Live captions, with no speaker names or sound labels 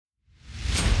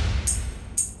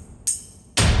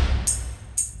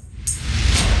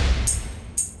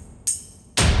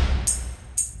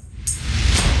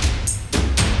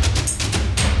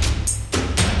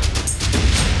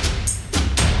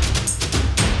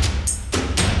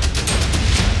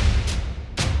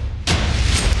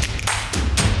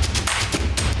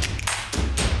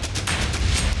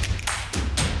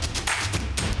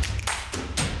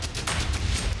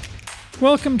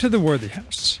Welcome to the Worthy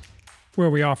House, where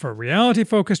we offer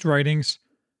reality-focused writings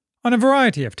on a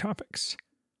variety of topics,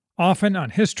 often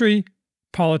on history,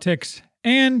 politics,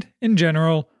 and, in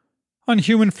general, on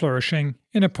human flourishing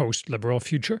in a post-liberal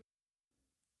future.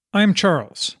 I am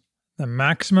Charles, the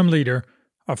maximum leader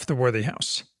of the Worthy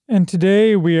House, and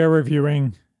today we are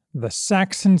reviewing The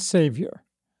Saxon Savior,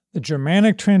 the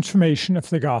Germanic transformation of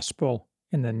the Gospel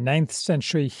in the 9th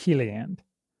century Heliand,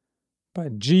 by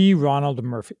Ronald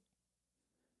Murphy.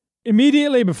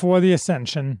 Immediately before the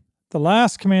Ascension, the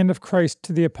last command of Christ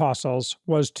to the apostles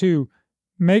was to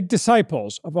make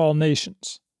disciples of all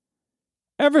nations.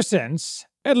 Ever since,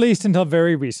 at least until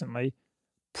very recently,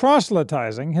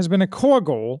 proselytizing has been a core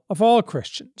goal of all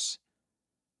Christians.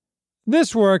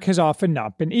 This work has often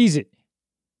not been easy.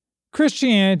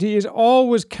 Christianity is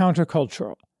always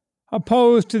countercultural,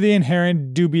 opposed to the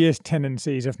inherent dubious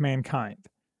tendencies of mankind.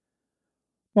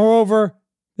 Moreover,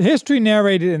 the history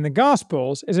narrated in the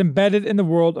Gospels is embedded in the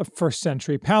world of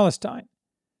first-century Palestine,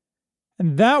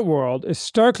 and that world is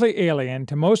starkly alien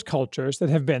to most cultures that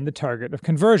have been the target of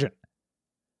conversion.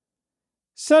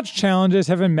 Such challenges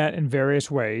have been met in various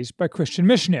ways by Christian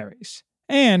missionaries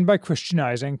and by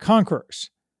Christianizing conquerors.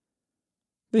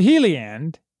 The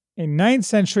Heliand, a 9th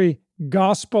century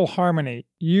gospel harmony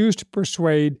used to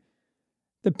persuade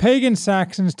the pagan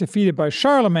Saxons defeated by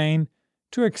Charlemagne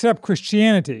to accept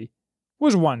Christianity,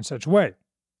 was one such way.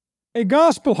 A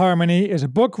gospel harmony is a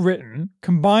book written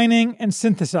combining and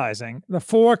synthesizing the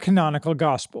four canonical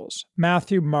Gospels,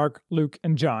 Matthew, Mark, Luke,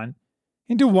 and John,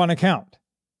 into one account.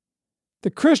 The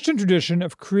Christian tradition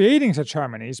of creating such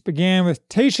harmonies began with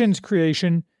Tatian's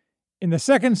creation in the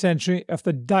 2nd century of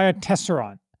the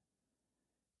Diatessaron.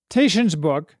 Tatian's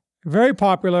book, very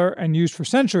popular and used for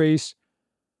centuries,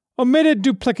 omitted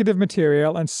duplicative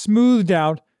material and smoothed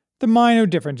out the minor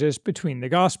differences between the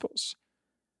Gospels.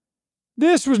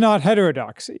 This was not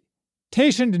heterodoxy.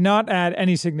 Tatian did not add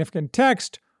any significant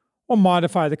text or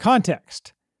modify the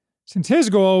context, since his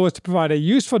goal was to provide a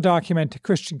useful document to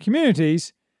Christian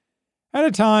communities at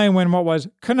a time when what was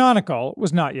canonical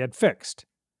was not yet fixed.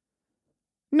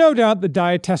 No doubt the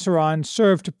Diatessaron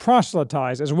served to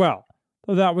proselytize as well,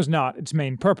 though that was not its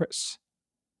main purpose.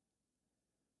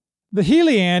 The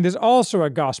Heliand is also a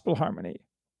gospel harmony,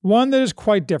 one that is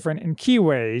quite different in key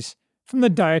ways from the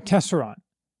Diatessaron.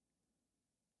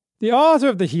 The author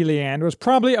of the Heliand was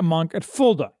probably a monk at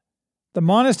Fulda, the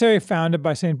monastery founded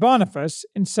by St. Boniface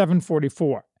in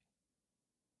 744.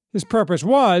 His purpose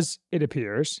was, it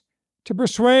appears, to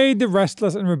persuade the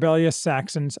restless and rebellious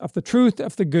Saxons of the truth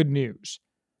of the good news,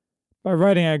 by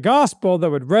writing a gospel that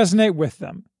would resonate with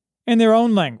them in their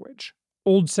own language,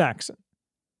 Old Saxon.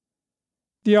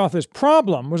 The author's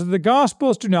problem was that the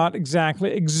Gospels do not exactly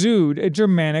exude a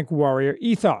Germanic warrior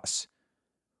ethos,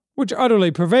 which utterly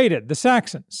pervaded the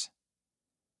Saxons.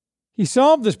 He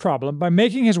solved this problem by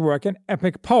making his work an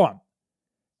epic poem,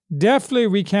 deftly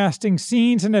recasting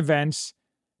scenes and events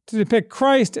to depict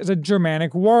Christ as a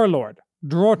Germanic warlord,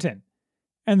 Drotin,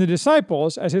 and the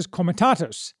disciples as his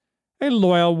comitatus, a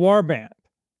loyal warband.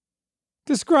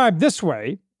 Described this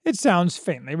way, it sounds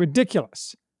faintly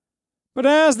ridiculous. But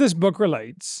as this book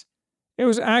relates, it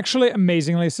was actually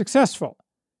amazingly successful,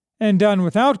 and done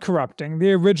without corrupting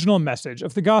the original message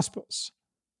of the Gospels.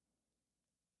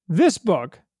 This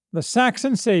book, The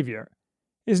Saxon Savior,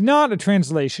 is not a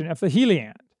translation of the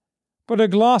Heliand, but a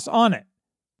gloss on it,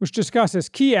 which discusses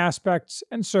key aspects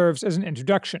and serves as an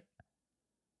introduction.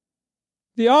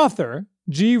 The author,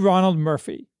 Ronald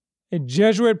Murphy, a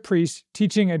Jesuit priest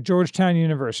teaching at Georgetown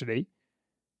University,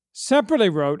 separately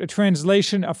wrote a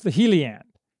translation of the Heliand,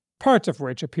 parts of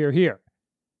which appear here.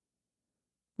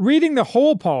 Reading the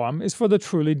whole poem is for the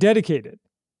truly dedicated.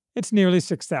 It's nearly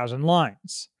 6,000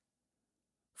 lines.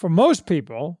 For most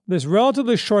people, this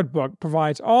relatively short book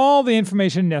provides all the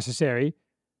information necessary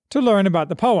to learn about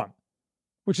the poem,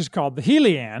 which is called the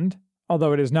Heliand,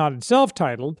 although it is not itself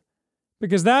titled,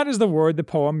 because that is the word the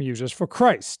poem uses for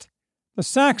Christ, the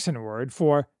Saxon word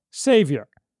for Savior.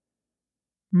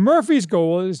 Murphy's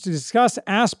goal is to discuss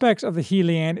aspects of the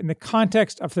Heliand in the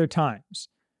context of their times,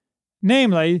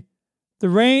 namely, the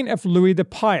reign of Louis the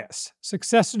Pious,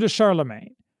 successor to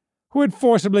Charlemagne, who had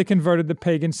forcibly converted the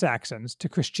pagan Saxons to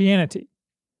Christianity.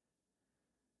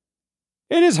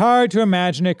 It is hard to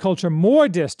imagine a culture more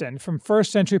distant from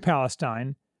first-century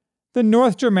Palestine than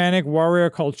North Germanic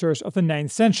warrior cultures of the 9th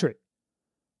century,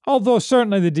 although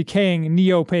certainly the decaying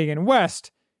neo-pagan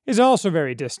West is also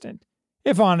very distant,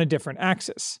 if on a different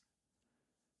axis.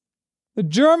 The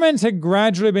Germans had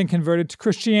gradually been converted to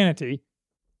Christianity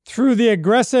through the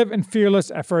aggressive and fearless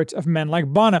efforts of men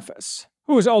like Boniface,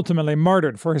 who was ultimately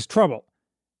martyred for his trouble,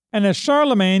 And as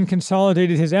Charlemagne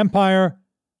consolidated his empire,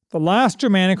 the last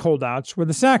Germanic holdouts were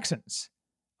the Saxons,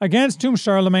 against whom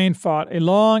Charlemagne fought a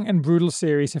long and brutal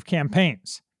series of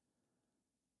campaigns.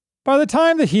 By the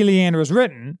time the Heliand was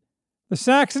written, the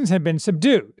Saxons had been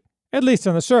subdued, at least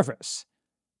on the surface,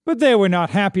 but they were not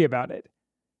happy about it,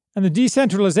 and the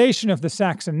decentralization of the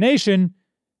Saxon nation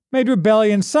made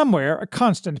rebellion somewhere a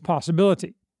constant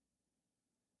possibility.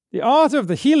 The author of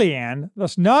the Heliand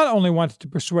thus not only wanted to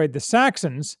persuade the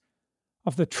Saxons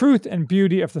of the truth and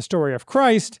beauty of the story of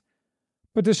Christ,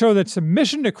 but to show that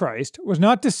submission to Christ was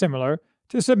not dissimilar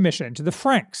to submission to the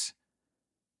Franks.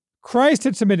 Christ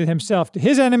had submitted himself to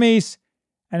his enemies,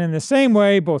 and in the same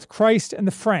way both Christ and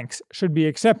the Franks should be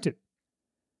accepted.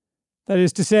 That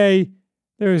is to say,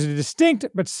 there is a distinct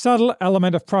but subtle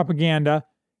element of propaganda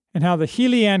in how the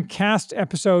Heliand cast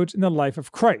episodes in the life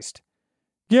of Christ,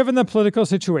 given the political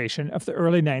situation of the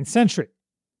early 9th century.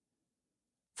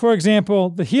 For example,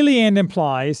 the Heliand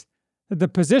implies that the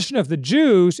position of the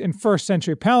Jews in 1st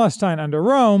century Palestine under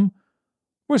Rome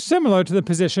was similar to the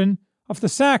position of the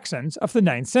Saxons of the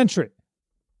 9th century.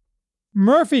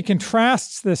 Murphy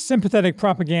contrasts this sympathetic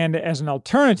propaganda as an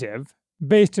alternative,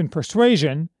 based in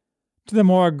persuasion, to the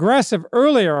more aggressive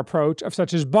earlier approach of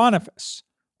such as Boniface,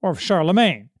 or of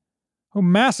Charlemagne, who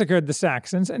massacred the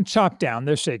Saxons and chopped down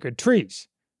their sacred trees.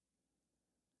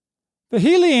 The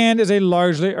Heliand is a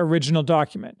largely original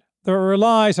document, though it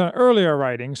relies on earlier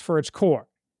writings for its core.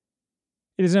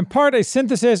 It is in part a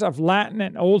synthesis of Latin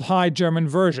and Old High German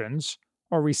versions,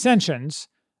 or recensions,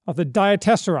 of the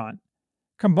Diatessaron,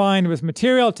 combined with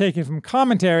material taken from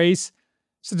commentaries,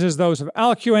 such as those of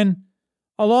Alcuin,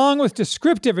 along with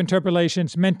descriptive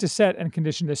interpolations meant to set and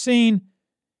condition the scene,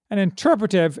 and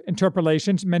interpretive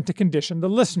interpolations meant to condition the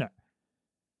listener.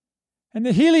 And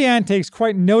the Heliand takes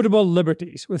quite notable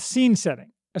liberties with scene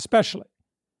setting, especially.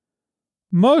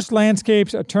 Most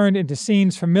landscapes are turned into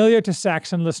scenes familiar to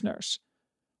Saxon listeners,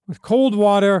 with cold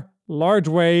water, large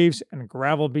waves, and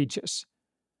gravel beaches.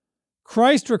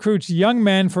 Christ recruits young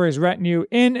men for his retinue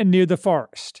in and near the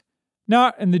forest,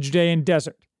 not in the Judean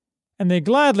desert, and they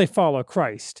gladly follow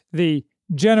Christ, the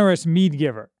generous mead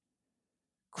giver.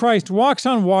 Christ walks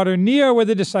on water near where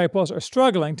the disciples are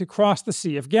struggling to cross the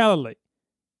Sea of Galilee,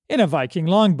 in a Viking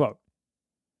longboat.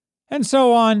 And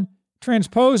so on,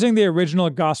 transposing the original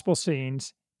gospel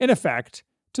scenes, in effect,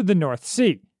 to the North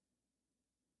Sea.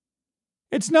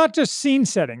 It's not just scene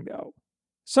setting, though.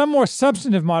 Some more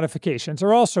substantive modifications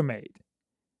are also made.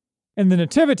 In the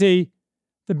Nativity,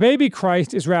 the baby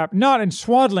Christ is wrapped not in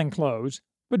swaddling clothes,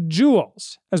 but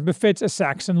jewels, as befits a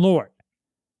Saxon lord.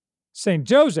 St.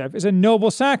 Joseph is a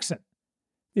noble Saxon.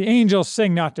 The angels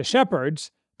sing not to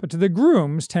shepherds, but to the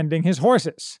grooms tending his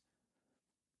horses.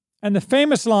 And the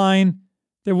famous line,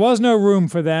 "There was no room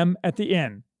for them at the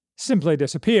inn," simply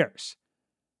disappears.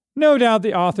 No doubt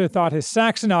the author thought his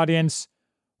Saxon audience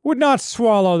would not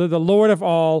swallow that the Lord of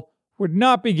all would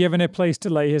not be given a place to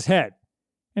lay his head,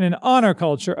 in an honor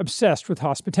culture obsessed with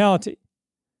hospitality.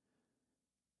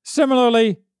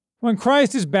 Similarly, when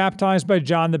Christ is baptized by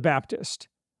John the Baptist,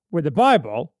 where the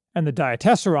Bible and the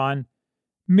Diatessaron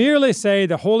merely say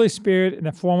the Holy Spirit in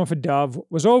the form of a dove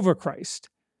was over Christ,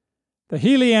 the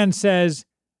Heliand says,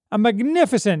 "A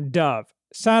magnificent dove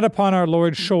sat upon our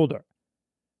Lord's shoulder,"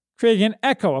 creating an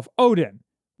echo of Odin,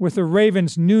 with the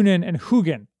ravens Nunin and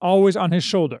Hugin always on his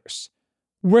shoulders,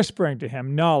 whispering to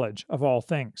him knowledge of all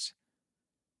things.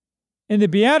 In the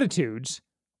Beatitudes,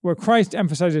 where Christ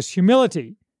emphasizes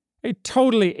humility, a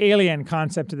totally alien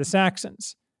concept to the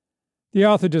Saxons, the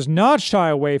author does not shy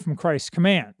away from Christ's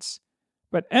commands,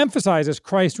 but emphasizes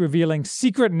Christ revealing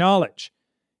secret knowledge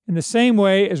in the same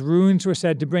way as runes were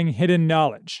said to bring hidden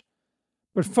knowledge,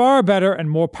 but far better and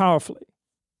more powerfully.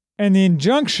 And the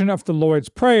injunction of the Lord's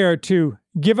Prayer to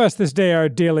 "Give us this day our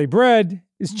daily bread"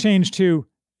 is changed to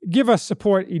 "Give us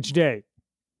support each day."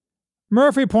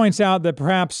 Murphy points out that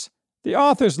perhaps the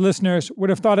author's listeners would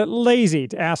have thought it lazy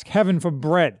to ask heaven for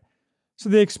bread, so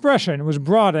the expression was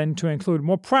broadened to include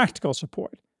more practical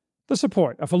support, the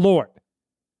support of a lord.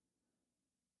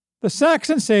 The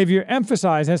Saxon savior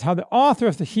emphasizes how the author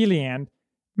of the Heliand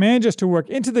manages to work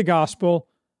into the gospel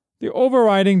the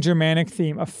overriding Germanic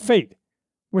theme of fate,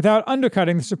 without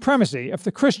undercutting the supremacy of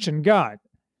the Christian God.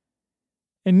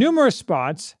 In numerous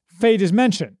spots, fate is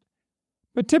mentioned,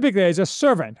 but typically as a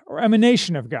servant or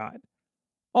emanation of God,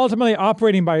 ultimately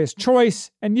operating by his choice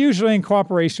and usually in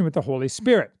cooperation with the Holy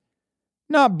Spirit,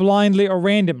 not blindly or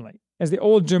randomly, as the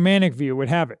old Germanic view would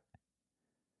have it.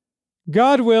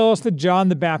 God wills that John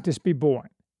the Baptist be born.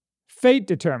 Fate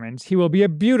determines he will be a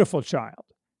beautiful child.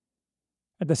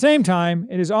 At the same time,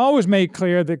 it is always made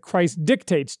clear that Christ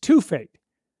dictates to fate,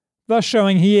 thus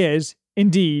showing he is,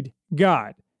 indeed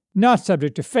God, not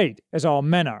subject to fate as all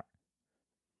men are.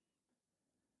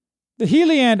 The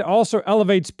Heliand also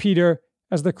elevates Peter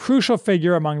as the crucial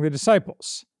figure among the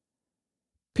disciples.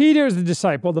 Peter is the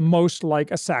disciple the most like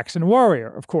a Saxon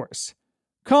warrior, of course,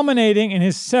 culminating in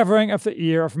his severing of the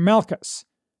ear of Malchus,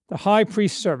 the high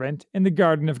priest's servant in the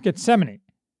Garden of Gethsemane.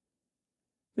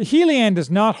 The Heliand does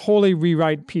not wholly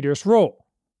rewrite Peter's role,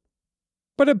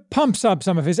 but it pumps up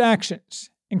some of his actions,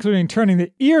 including turning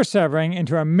the ear severing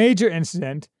into a major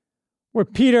incident where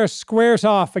Peter squares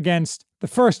off against the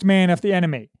first man of the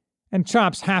enemy and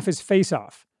chops half his face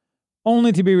off,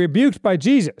 only to be rebuked by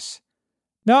Jesus,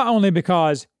 not only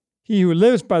because he who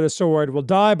lives by the sword will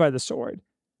die by the sword,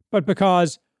 but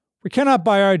because we cannot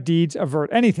by our deeds avert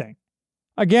anything,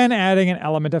 again adding an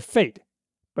element of fate,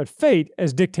 but fate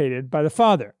as dictated by the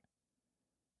Father.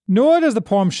 Nor does the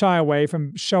poem shy away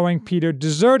from showing Peter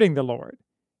deserting the Lord,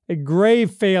 a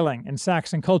grave failing in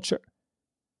Saxon culture,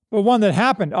 but one that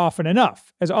happened often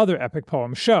enough, as other epic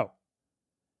poems show.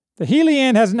 The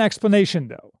Heliand has an explanation,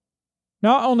 though.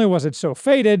 Not only was it so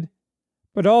fated,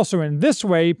 but also in this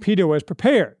way Peter was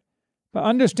prepared, by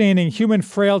understanding human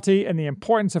frailty and the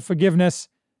importance of forgiveness,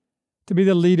 to be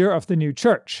the leader of the new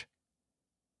church.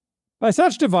 By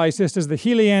such devices does the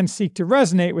Heliand seek to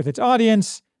resonate with its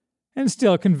audience and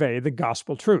still convey the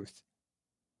gospel truth.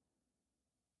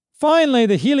 Finally,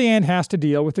 the Heliand has to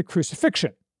deal with the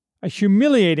crucifixion, a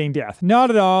humiliating death not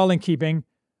at all in keeping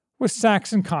with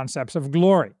Saxon concepts of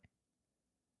glory.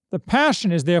 The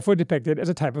Passion is therefore depicted as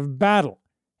a type of battle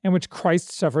in which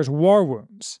Christ suffers war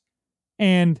wounds,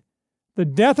 and the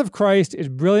death of Christ is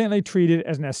brilliantly treated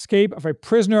as an escape of a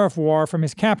prisoner of war from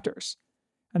his captors,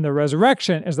 and the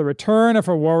resurrection is the return of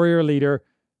a warrior leader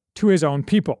to his own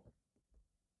people.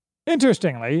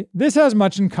 Interestingly, this has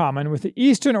much in common with the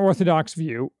Eastern Orthodox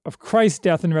view of Christ's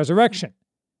death and resurrection,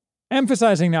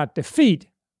 emphasizing not defeat,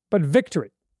 but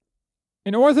victory.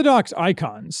 In Orthodox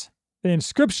icons, the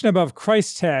inscription above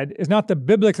Christ's head is not the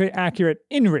biblically accurate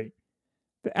INRI,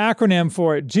 the acronym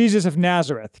for Jesus of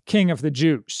Nazareth, King of the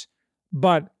Jews,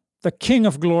 but the King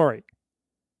of Glory.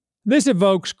 This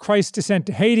evokes Christ's descent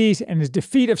to Hades and his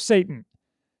defeat of Satan,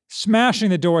 smashing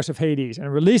the doors of Hades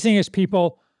and releasing his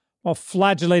people while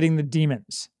flagellating the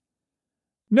demons.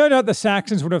 No doubt the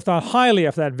Saxons would have thought highly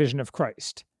of that vision of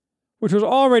Christ, which was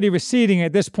already receding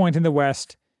at this point in the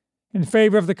West in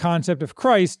favor of the concept of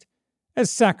Christ as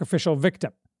sacrificial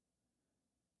victim.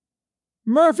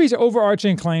 Murphy's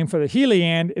overarching claim for the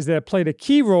Heliand is that it played a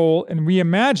key role in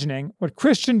reimagining what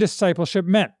Christian discipleship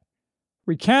meant,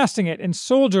 recasting it in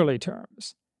soldierly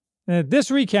terms, and that this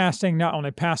recasting not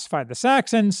only pacified the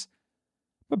Saxons,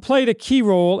 but played a key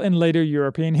role in later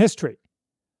European history,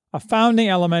 a founding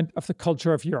element of the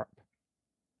culture of Europe.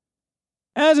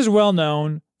 As is well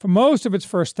known, for most of its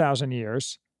first 1,000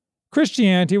 years,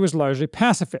 Christianity was largely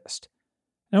pacifist,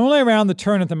 and only around the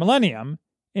turn of the millennium,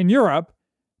 in Europe,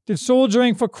 did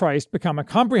soldiering for Christ become a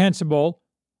comprehensible,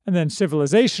 and then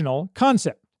civilizational,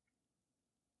 concept.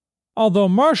 Although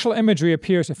martial imagery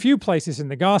appears a few places in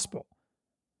the Gospel,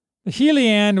 the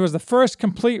Heliand was the first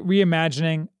complete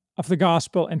reimagining of the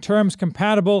Gospel in terms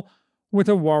compatible with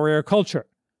a warrior culture,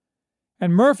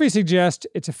 and Murphy suggests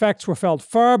its effects were felt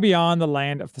far beyond the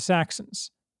land of the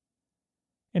Saxons.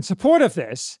 In support of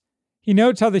this, he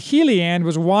notes how the Heliand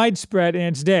was widespread in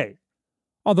its day,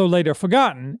 although later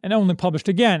forgotten and only published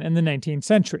again in the 19th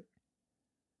century.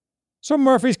 So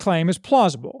Murphy's claim is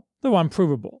plausible, though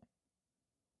unprovable.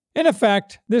 In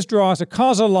effect, this draws a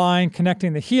causal line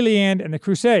connecting the Heliand and the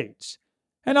Crusades,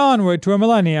 and onward to a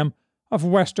millennium of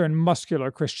Western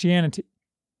muscular Christianity.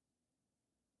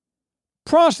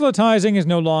 Proselytizing is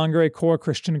no longer a core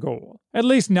Christian goal, at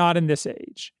least not in this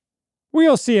age.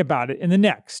 We'll see about it in the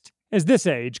next, as this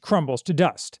age crumbles to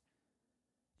dust.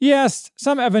 Yes,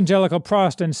 some evangelical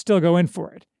Protestants still go in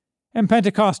for it, and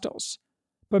Pentecostals,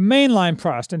 but mainline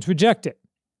Protestants reject it.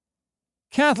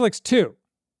 Catholics too.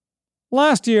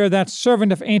 Last year, that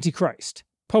servant of Antichrist,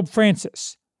 Pope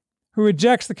Francis, who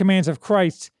rejects the commands of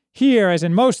Christ here as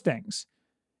in most things,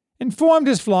 informed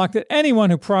his flock that anyone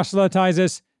who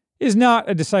proselytizes is not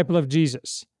a disciple of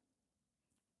Jesus.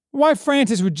 Why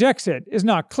Francis rejects it is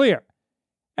not clear,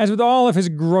 as with all of his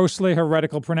grossly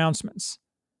heretical pronouncements.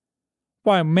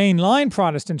 Why mainline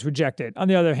Protestants reject it, on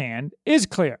the other hand, is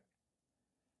clear.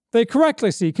 They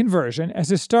correctly see conversion as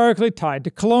historically tied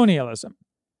to colonialism,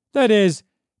 that is,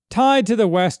 tied to the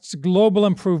West's global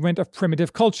improvement of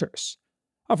primitive cultures,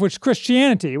 of which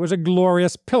Christianity was a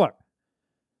glorious pillar.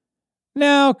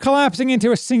 Now, collapsing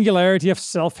into a singularity of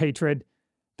self-hatred,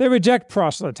 they reject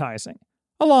proselytizing,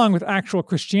 along with actual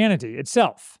Christianity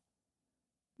itself.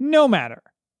 No matter,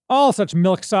 all such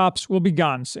milksops will be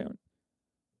gone soon,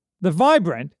 the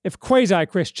vibrant, if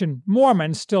quasi-Christian,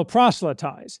 Mormons still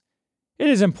proselytize. It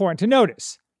is important to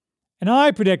notice, and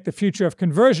I predict the future of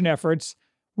conversion efforts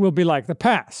will be like the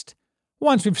past,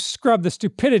 once we've scrubbed the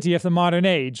stupidity of the modern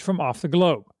age from off the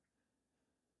globe.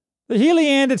 The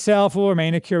Heliand itself will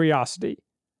remain a curiosity,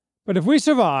 but if we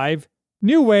survive,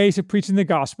 new ways of preaching the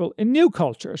gospel in new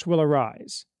cultures will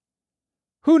arise.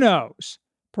 Who knows?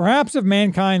 Perhaps if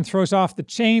mankind throws off the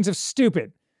chains of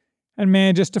stupid and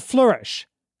manages to flourish,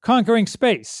 conquering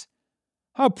space,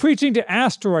 how preaching to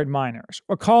asteroid miners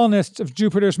or colonists of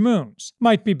Jupiter's moons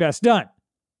might be best done,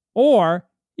 or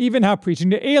even how preaching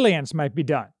to aliens might be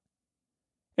done.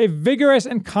 A vigorous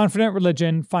and confident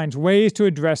religion finds ways to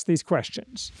address these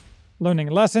questions, learning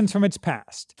lessons from its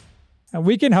past, and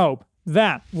we can hope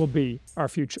that will be our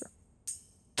future.